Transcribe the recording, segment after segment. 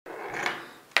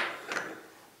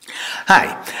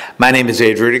Hi, my name is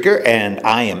Ed Rudiger, and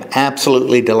I am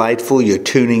absolutely delightful you're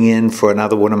tuning in for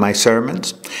another one of my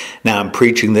sermons. Now, I'm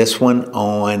preaching this one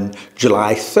on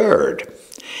July 3rd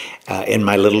in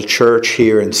my little church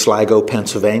here in Sligo,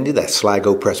 Pennsylvania. That's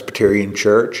Sligo Presbyterian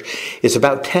Church. It's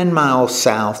about 10 miles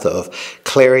south of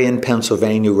Clarion,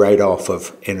 Pennsylvania, right off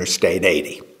of Interstate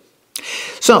 80.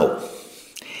 So,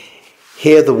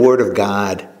 hear the Word of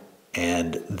God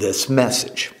and this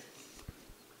message.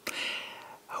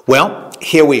 Well,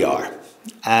 here we are,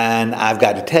 and I've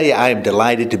got to tell you, I am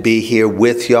delighted to be here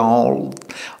with y'all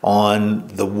on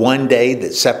the one day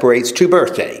that separates two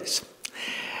birthdays,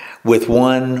 with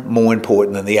one more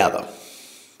important than the other.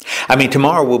 I mean,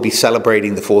 tomorrow we'll be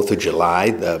celebrating the 4th of July,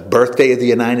 the birthday of the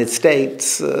United States,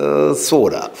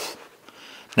 sort of.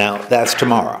 Now, that's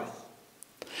tomorrow.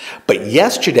 But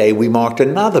yesterday we marked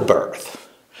another birth,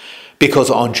 because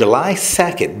on July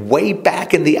 2nd, way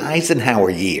back in the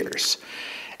Eisenhower years,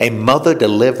 a mother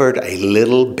delivered a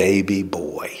little baby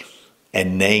boy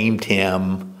and named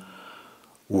him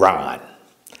Ron,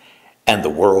 and the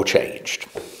world changed.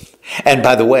 And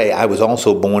by the way, I was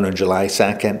also born on July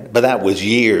 2nd, but that was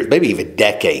years, maybe even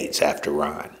decades after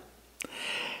Ron.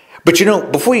 But you know,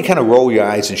 before you kind of roll your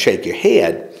eyes and shake your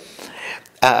head,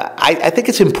 I think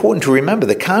it's important to remember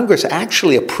that Congress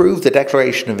actually approved the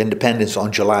Declaration of Independence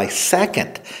on July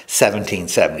 2nd,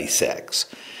 1776.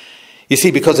 You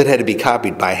see, because it had to be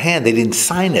copied by hand, they didn't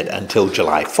sign it until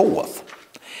July 4th.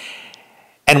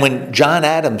 And when John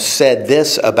Adams said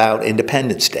this about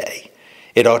Independence Day,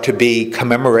 it ought to be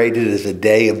commemorated as a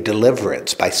day of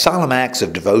deliverance by solemn acts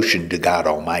of devotion to God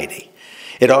Almighty.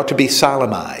 It ought to be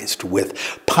solemnized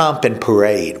with pomp and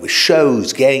parade, with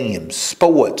shows, games,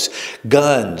 sports,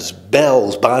 guns,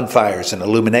 bells, bonfires, and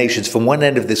illuminations from one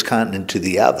end of this continent to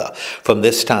the other, from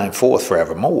this time forth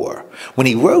forevermore. When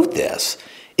he wrote this,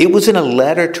 it was in a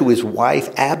letter to his wife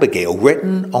Abigail,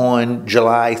 written on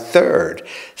July 3rd,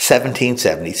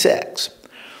 1776.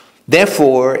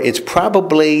 Therefore, it's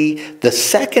probably the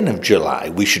 2nd of July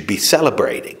we should be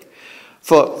celebrating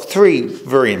for three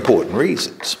very important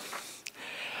reasons.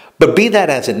 But be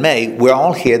that as it may, we're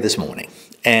all here this morning.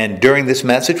 And during this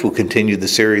message, we'll continue the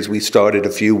series we started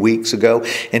a few weeks ago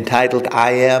entitled,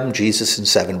 I Am Jesus in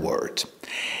 7 Words.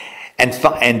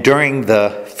 And during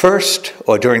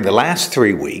the last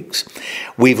 3 weeks,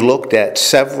 we've looked at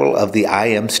several of the I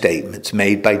am statements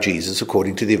made by Jesus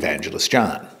according to the evangelist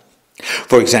John.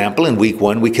 For example, in week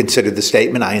 1, we considered the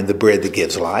statement, I am the bread that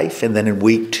gives life. And then in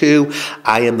week 2,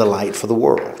 I am the light for the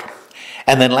world.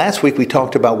 And then last week, we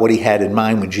talked about what he had in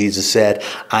mind when Jesus said,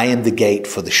 I am the gate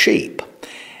for the sheep.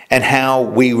 And how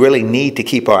we really need to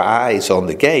keep our eyes on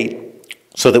the gate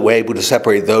so that we're able to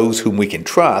separate those whom we can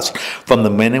trust from the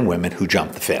men and women who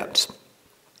jump the fence.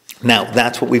 Now,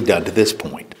 that's what we've done to this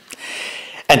point.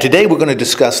 And today we're going to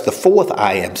discuss the 4th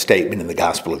I am statement in the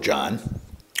Gospel of John,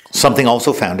 something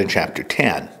also found in chapter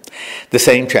 10, the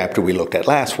same chapter we looked at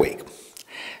last week.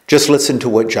 Just listen to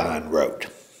what John wrote.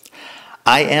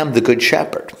 I am the good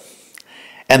shepherd,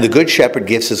 and the good shepherd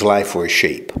gives his life for his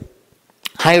sheep.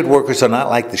 Hired workers are not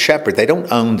like the shepherd. They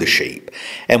don't own the sheep.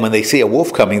 And when they see a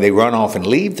wolf coming, they run off and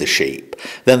leave the sheep.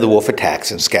 Then the wolf attacks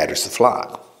and scatters the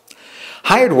flock.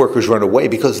 Hired workers run away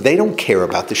because they don't care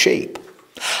about the sheep.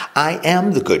 I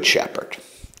am the good shepherd.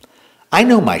 I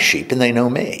know my sheep and they know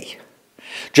me.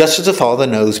 Just as the Father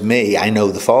knows me, I know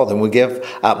the Father and will give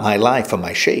up my life for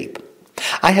my sheep.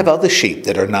 I have other sheep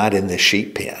that are not in this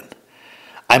sheep pen.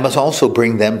 I must also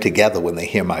bring them together when they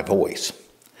hear my voice.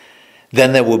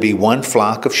 Then there will be one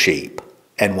flock of sheep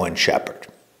and one shepherd.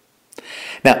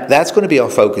 Now, that's going to be our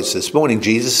focus this morning,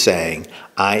 Jesus saying,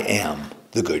 I am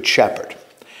the good shepherd.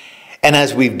 And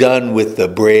as we've done with the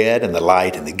bread and the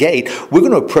light and the gate, we're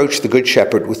going to approach the good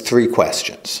shepherd with 3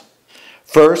 questions.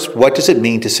 First, what does it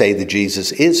mean to say that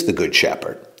Jesus is the good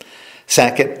shepherd?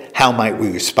 Second, how might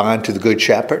we respond to the good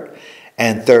shepherd?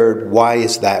 And third, why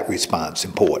is that response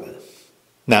important?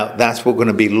 Now, that's what we're going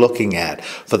to be looking at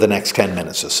for the next 10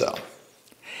 minutes or so.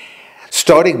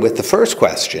 Starting with the first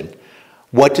question,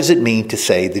 what does it mean to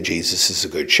say that Jesus is a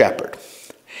good shepherd?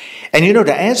 And you know,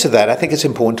 to answer that, I think it's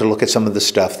important to look at some of the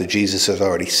stuff that Jesus has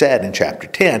already said in chapter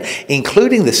 10,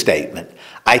 including the statement,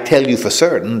 I tell you for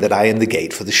certain that I am the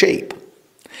gate for the sheep.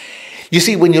 You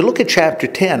see, when you look at chapter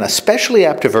 10, especially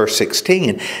after verse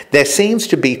 16, there seems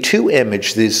to be 2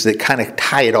 images that kind of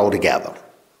tie it all together.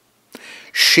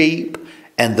 Sheep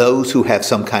and those who have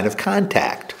some kind of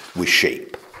contact with sheep.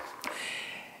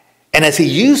 And as he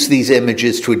used these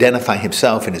images to identify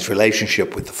himself and his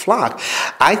relationship with the flock,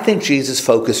 I think Jesus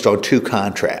focused on 2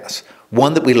 contrasts,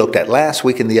 one that we looked at last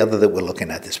week and the other that we're looking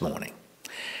at this morning.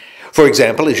 For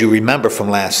example, as you remember from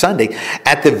last Sunday,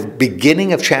 at the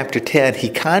beginning of chapter 10, he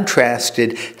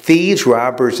contrasted thieves,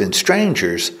 robbers, and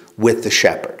strangers with the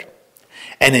shepherd.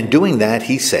 And in doing that,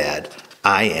 he said,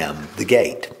 I am the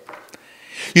gate.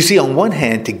 You see, on one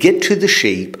hand, to get to the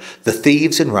sheep, the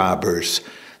thieves and robbers,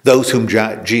 those whom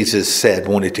Jesus said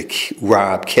wanted to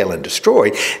rob, kill, and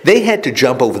destroy, they had to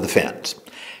jump over the fence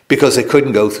because they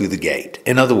couldn't go through the gate.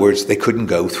 In other words, they couldn't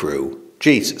go through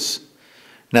Jesus.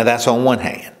 Now, that's on one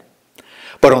hand.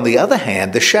 But on the other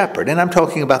hand, the shepherd, and I'm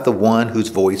talking about the one whose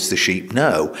voice the sheep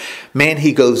know, man,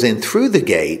 he goes in through the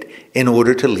gate in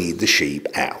order to lead the sheep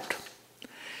out.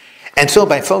 And so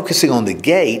by focusing on the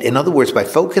gate, in other words, by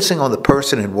focusing on the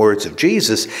person and words of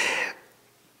Jesus,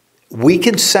 we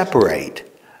can separate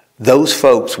those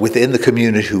folks within the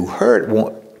community who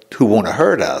want to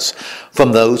hurt us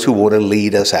from those who want to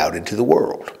lead us out into the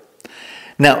world.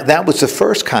 Now, that was the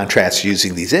first contrast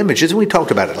using these images, and we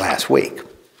talked about it last week.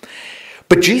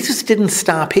 But Jesus didn't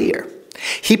stop here.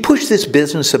 He pushed this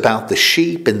business about the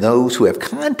sheep and those who have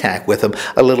contact with him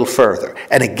a little further.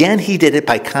 And again, he did it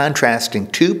by contrasting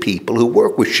two people who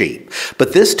work with sheep.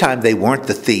 But this time, they weren't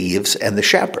the thieves and the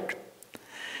shepherd.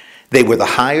 They were the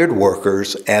hired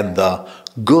workers and the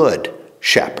good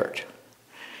shepherd.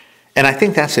 And I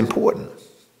think that's important.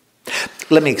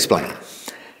 Let me explain.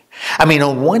 I mean,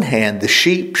 on one hand, the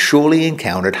sheep surely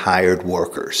encountered hired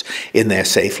workers in their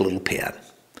safe little pen.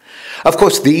 Of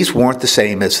course, these weren't the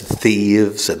same as the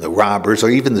thieves and the robbers or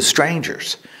even the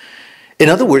strangers. In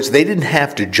other words, they didn't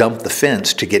have to jump the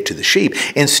fence to get to the sheep.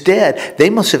 Instead, they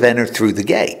must have entered through the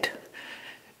gate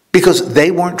because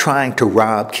they weren't trying to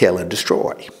rob, kill, and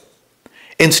destroy.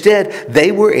 Instead,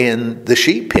 they were in the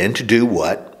sheep pen to do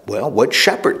what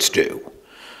shepherds do,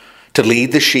 to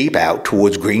lead the sheep out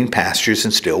towards green pastures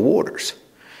and still waters.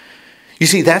 You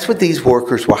see, that's what these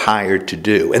workers were hired to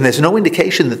do, and there's no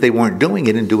indication that they weren't doing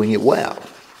it and doing it well.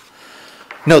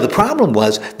 No, the problem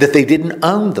was that they didn't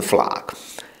own the flock.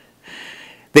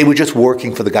 They were just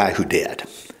working for the guy who did.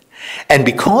 And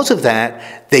because of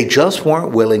that, they just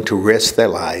weren't willing to risk their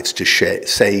lives to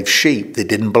save sheep that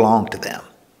didn't belong to them.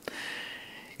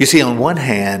 You see, on one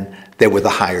hand, there were the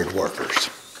hired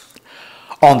workers.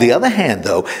 On the other hand,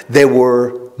 though, there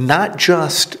were not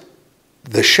just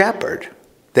the shepherd.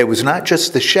 There was not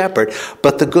just the shepherd,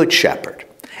 but the good shepherd.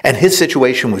 And his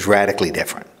situation was radically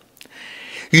different.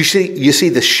 You see,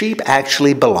 the sheep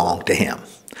actually belonged to him.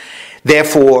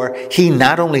 Therefore, he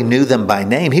not only knew them by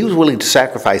name, he was willing to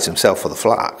sacrifice himself for the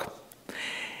flock.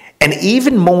 And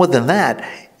even more than that,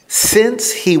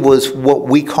 since he was what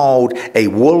we called a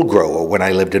wool grower when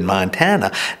I lived in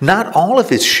Montana, not all of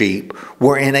his sheep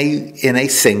were in a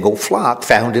single flock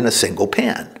found in a single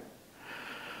pen.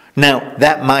 Now,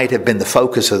 that might have been the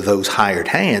focus of those hired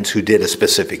hands who did a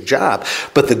specific job,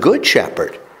 but the good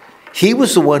shepherd, he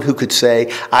was the one who could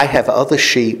say, I have other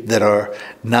sheep that are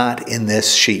not in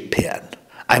this sheep pen.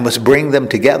 I must bring them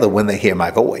together when they hear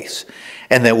my voice,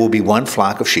 and there will be one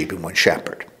flock of sheep and one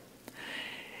shepherd.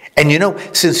 And you know,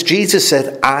 since Jesus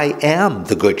said, I am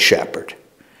the good shepherd,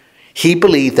 he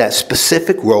believed that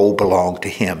specific role belonged to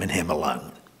him and him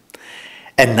alone,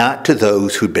 and not to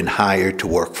those who'd been hired to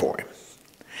work for him.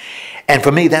 And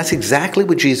for me, that's exactly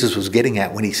what Jesus was getting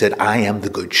at when he said, I am the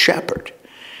good shepherd.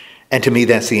 And to me,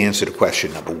 that's the answer to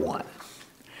question number one.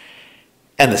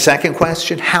 And the second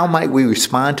question, how might we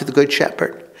respond to the good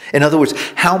shepherd? In other words,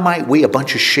 how might we, a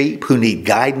bunch of sheep who need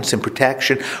guidance and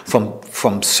protection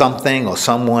from something or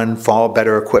someone far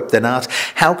better equipped than us,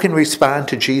 how can we respond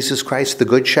to Jesus Christ, the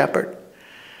good shepherd?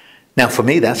 Now, for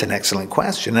me, that's an excellent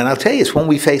question. And I'll tell you, it's one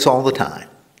we face all the time.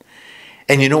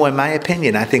 And you know, in my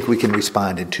opinion, I think we can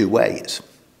respond in two ways.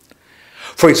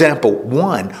 For example,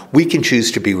 one, we can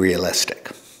choose to be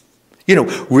realistic. You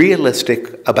know,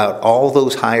 realistic about all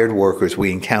those hired workers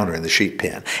we encounter in the sheep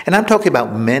pen. And I'm talking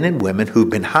about men and women who've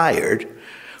been hired,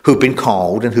 who've been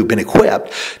called, and who've been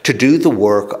equipped to do the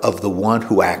work of the one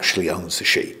who actually owns the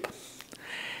sheep.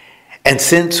 And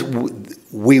since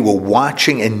we were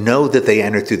watching and know that they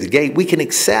entered through the gate, we can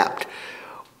accept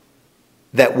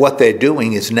that what they're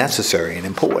doing is necessary and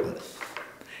important.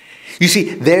 You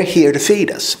see, they're here to feed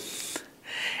us.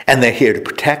 And they're here to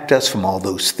protect us from all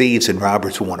those thieves and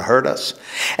robbers who want to hurt us.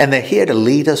 And they're here to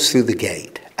lead us through the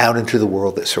gate out into the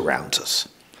world that surrounds us.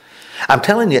 I'm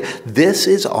telling you, this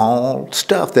is all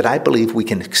stuff that I believe we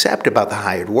can accept about the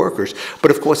hired workers.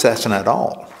 But of course, that's not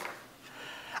all.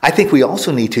 I think we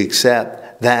also need to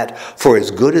accept that for as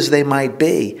good as they might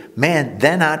be, man,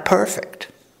 they're not perfect.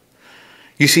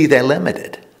 You see, they're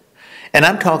limited. And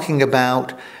I'm talking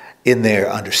about in their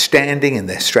understanding and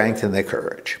their strength and their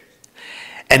courage.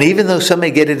 And even though some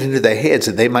may get it into their heads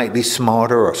that they might be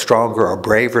smarter or stronger or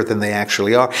braver than they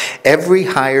actually are, every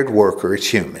hired worker is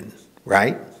human,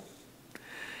 right?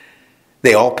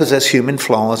 They all possess human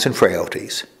flaws and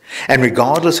frailties. And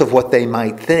regardless of what they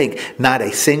might think, not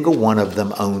a single one of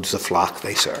them owns the flock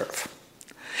they serve.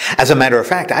 As a matter of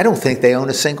fact, I don't think they own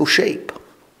a single sheep.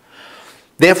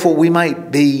 Therefore, we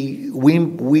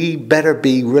better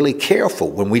be really careful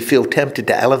when we feel tempted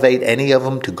to elevate any of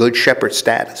them to good shepherd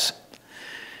status.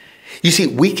 You see,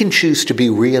 we can choose to be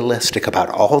realistic about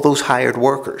all those hired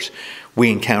workers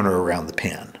we encounter around the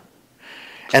pen.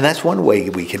 And that's one way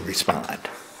we can respond.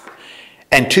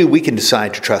 And two, we can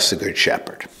decide to trust the good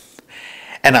shepherd.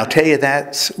 And I'll tell you,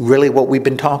 that's really what we've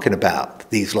been talking about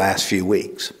these last few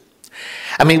weeks.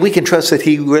 I mean, we can trust that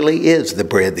he really is the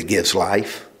bread that gives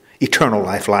life, eternal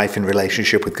life, life in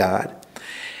relationship with God.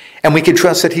 And we can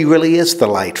trust that he really is the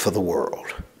light for the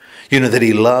world. You know, that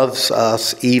he loves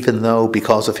us even though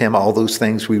because of him all those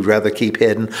things we'd rather keep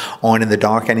hidden aren't in the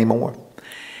dark anymore.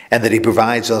 And that he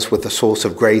provides us with a source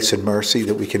of grace and mercy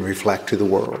that we can reflect to the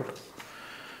world.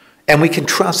 And we can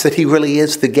trust that he really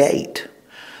is the gate,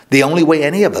 the only way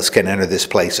any of us can enter this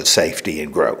place of safety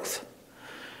and growth.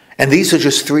 And these are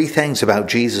just three things about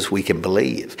Jesus we can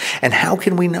believe. And how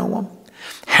can we know them?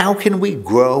 How can we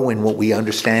grow in what we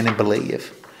understand and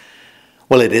believe?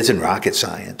 Well, it isn't rocket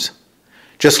science.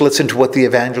 Just listen to what the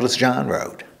evangelist John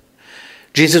wrote.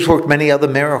 Jesus worked many other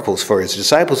miracles for his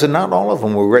disciples, and not all of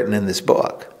them were written in this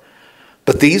book.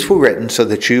 But these were written so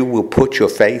that you will put your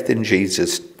faith in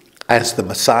Jesus as the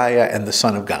Messiah and the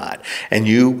Son of God. And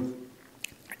you,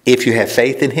 if you have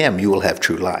faith in him, you will have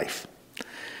true life.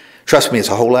 Trust me, it's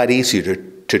a whole lot easier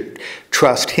to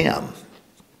trust him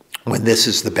when this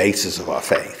is the basis of our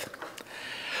faith.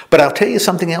 But I'll tell you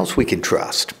something else we can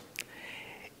trust.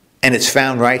 And it's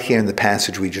found right here in the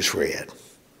passage we just read.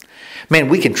 Man,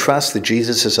 we can trust that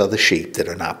Jesus has other sheep that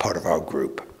are not part of our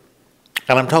group.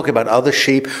 And I'm talking about other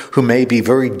sheep who may be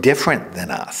very different than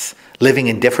us, living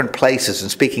in different places and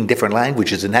speaking different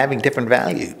languages and having different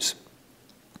values.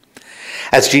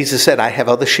 As Jesus said, I have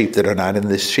other sheep that are not in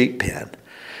this sheep pen.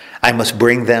 I must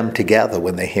bring them together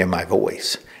when they hear my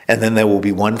voice. And then there will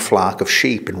be one flock of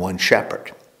sheep and one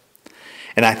shepherd.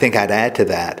 And I think I'd add to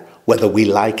that, whether we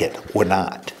like it or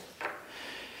not.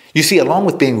 You see, along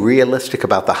with being realistic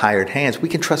about the hired hands, we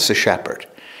can trust the shepherd.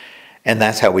 And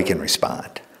that's how we can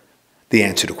respond. The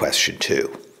answer to question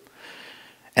 2.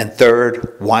 And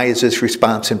third, why is this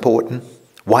response important?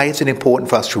 Why is it important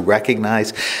for us to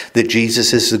recognize that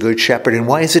Jesus is the good shepherd? And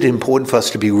why is it important for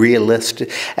us to be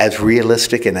realistic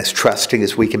and as trusting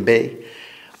as we can be?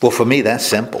 Well, for me, that's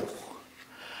simple.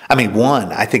 I mean,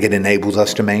 one, I think it enables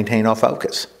us to maintain our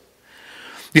focus.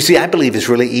 You see, I believe it's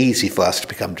really easy for us to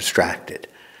become distracted.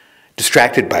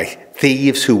 Distracted by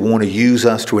thieves who want to use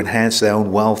us to enhance their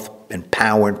own wealth and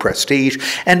power and prestige,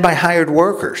 and by hired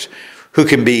workers who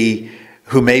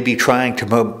may be trying to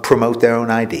promote their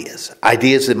own ideas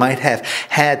that might have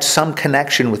had some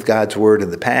connection with God's word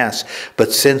in the past,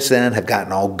 but since then have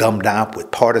gotten all gummed up with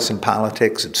partisan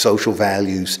politics and social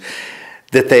values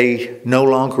that they no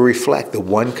longer reflect the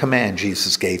one command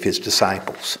Jesus gave his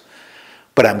disciples.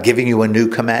 But I'm giving you a new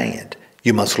command.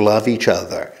 You must love each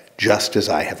other just as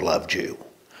I have loved you.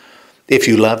 If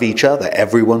you love each other,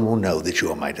 everyone will know that you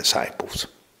are my disciples.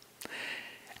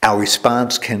 Our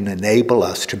response can enable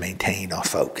us to maintain our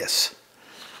focus.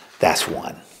 That's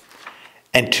one.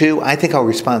 And two, I think our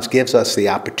response gives us the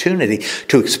opportunity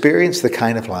to experience the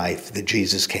kind of life that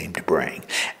Jesus came to bring.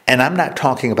 And I'm not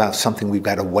talking about something we've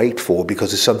got to wait for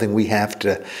because it's something we have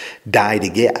to die to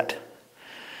get.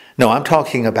 No, I'm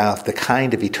talking about the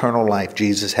kind of eternal life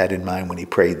Jesus had in mind when he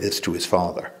prayed this to his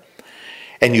Father.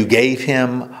 And you gave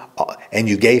him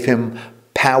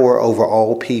power over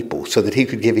all people so that he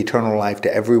could give eternal life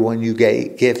to everyone you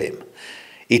give him.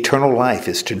 Eternal life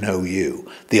is to know you,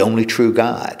 the only true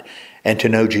God, and to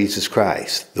know Jesus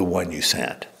Christ, the one you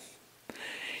sent.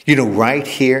 You know, right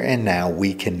here and now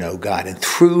we can know God, and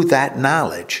through that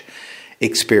knowledge,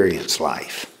 experience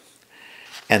life.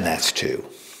 And that's 2.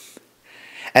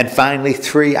 And finally,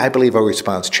 3, I believe our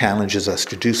response challenges us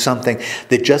to do something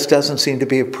that just doesn't seem to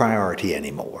be a priority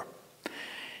anymore.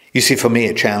 You see, for me,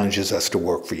 it challenges us to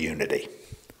work for unity.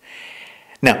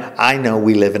 Now, I know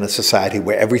we live in a society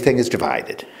where everything is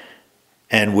divided,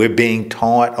 and we're being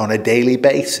taught on a daily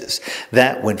basis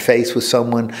that when faced with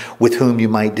someone with whom you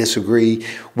might disagree,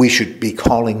 we should be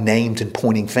calling names and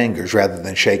pointing fingers rather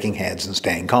than shaking hands and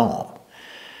staying calm.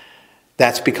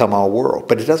 That's become our world,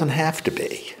 but it doesn't have to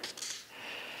be.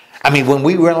 I mean, when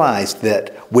we realize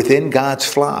that within God's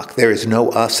flock there is no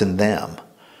us and them,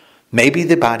 maybe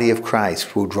the body of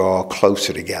Christ will draw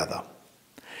closer together.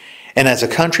 And as a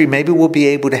country, maybe we'll be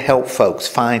able to help folks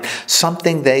find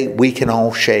something we can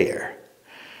all share.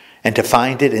 And to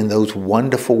find it in those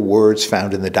wonderful words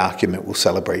found in the document we'll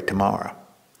celebrate tomorrow.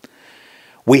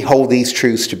 We hold these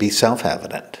truths to be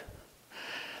self-evident.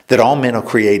 That all men are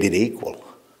created equal.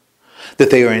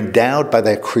 That they are endowed by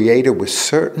their Creator with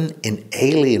certain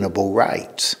inalienable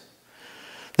rights.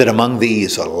 That among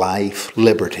these are life,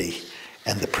 liberty,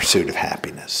 and the pursuit of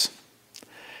happiness.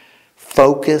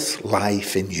 Focus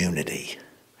life in unity.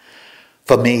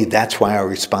 For me, that's why our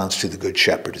response to the Good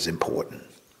Shepherd is important.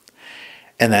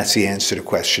 And that's the answer to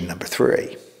question number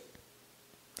 3.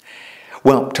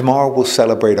 Well, tomorrow we'll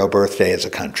celebrate our birthday as a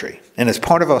country. And as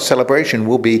part of our celebration,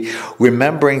 we'll be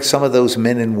remembering some of those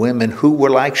men and women who were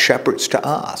like shepherds to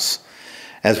us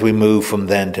as we move from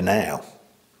then to now.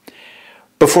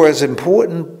 But for as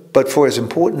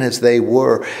important as they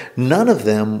were, none of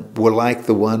them were like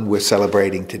the one we're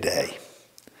celebrating today.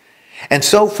 And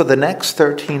so for the next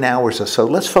 13 hours or so,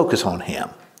 let's focus on him,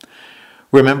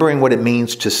 remembering what it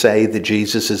means to say that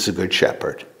Jesus is the Good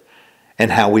Shepherd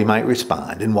and how we might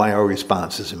respond and why our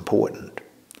response is important.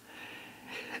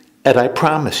 And I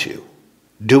promise you,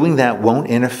 doing that won't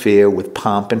interfere with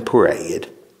pomp and parade,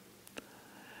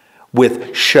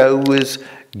 with shows,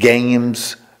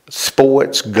 games,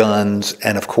 sports, guns,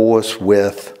 and of course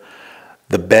with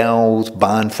the bells,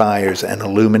 bonfires, and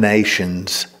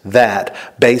illuminations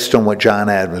that, based on what John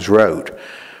Adams wrote,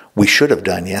 we should have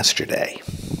done yesterday.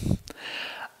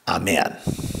 Amen.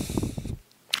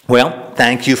 Well,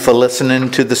 thank you for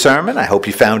listening to the sermon. I hope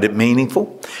you found it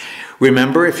meaningful.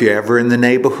 Remember, if you're ever in the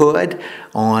neighborhood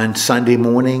on Sunday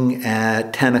morning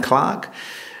at 10 o'clock,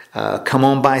 come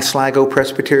on by Sligo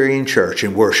Presbyterian Church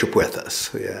and worship with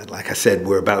us. Like I said,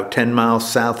 we're about 10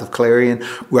 miles south of Clarion,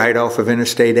 right off of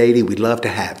Interstate 80. We'd love to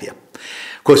have you.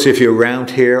 Of course, if you're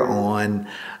around here on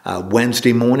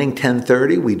Wednesday morning,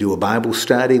 10:30, we do a Bible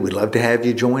study. We'd love to have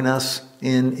you join us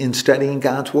in studying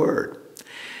God's Word.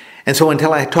 And so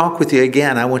until I talk with you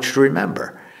again, I want you to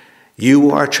remember,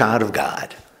 you are a child of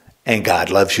God, and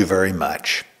God loves you very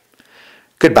much.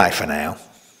 Goodbye for now.